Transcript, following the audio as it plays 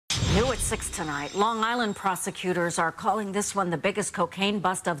New at 6 tonight, Long Island prosecutors are calling this one the biggest cocaine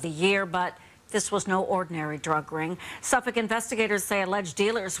bust of the year, but this was no ordinary drug ring. Suffolk investigators say alleged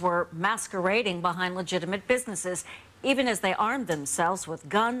dealers were masquerading behind legitimate businesses, even as they armed themselves with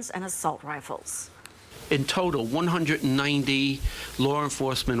guns and assault rifles. In total, 190 law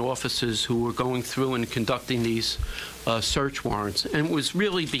enforcement officers who were going through and conducting these search warrants, and it was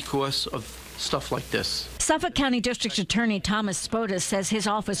really because of stuff like this. Suffolk County District Attorney Thomas Spotis says his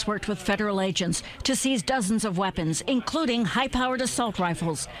office worked with federal agents to seize dozens of weapons, including high-powered assault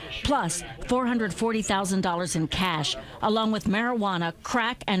rifles, plus $440,000 in cash, along with marijuana,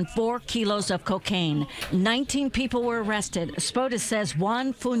 crack, and 4 kilos of cocaine. 19 people were arrested. Spotis says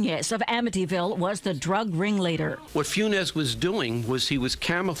Juan Funes of Amityville was the drug ringleader. What Funes was doing was he was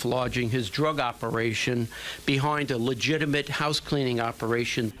camouflaging his drug operation behind a legitimate house cleaning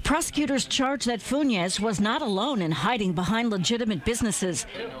operation. Prosecutors charged that Funes was not alone in hiding behind legitimate businesses.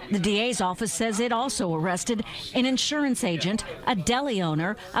 The DA's office says it also arrested an insurance agent, a deli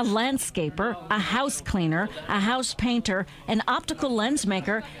owner, a landscaper, a house cleaner, a house painter, an optical lens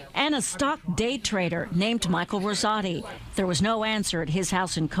maker, and a stock day trader named Michael Rosati. There was no answer at his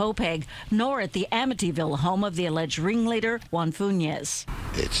house in Copeg, nor at the Amityville home of the alleged ringleader, Juan Funes.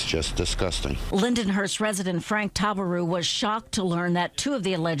 It's just disgusting. Lindenhurst resident Frank Tabaru was shocked to learn that 2 of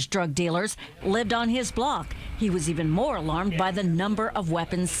the alleged drug dealers lived on his block. He was even more alarmed by the number of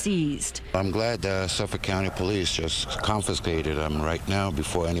weapons seized. I'm glad the Suffolk County Police just confiscated them right now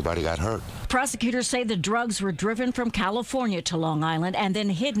before anybody got hurt. Prosecutors say the drugs were driven from California to Long Island and then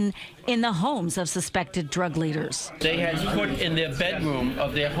hidden in the homes of suspected drug leaders. They had put in their bedroom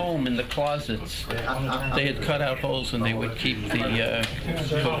of their home in the closets. They had cut out holes and they would keep the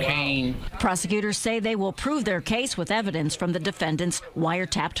cocaine. Prosecutors say they will prove their case with evidence from the defendants'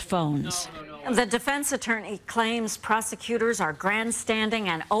 wiretapped phones. The defense attorney claims prosecutors are grandstanding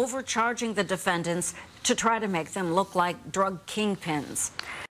and overcharging the defendants to try to make them look like drug kingpins.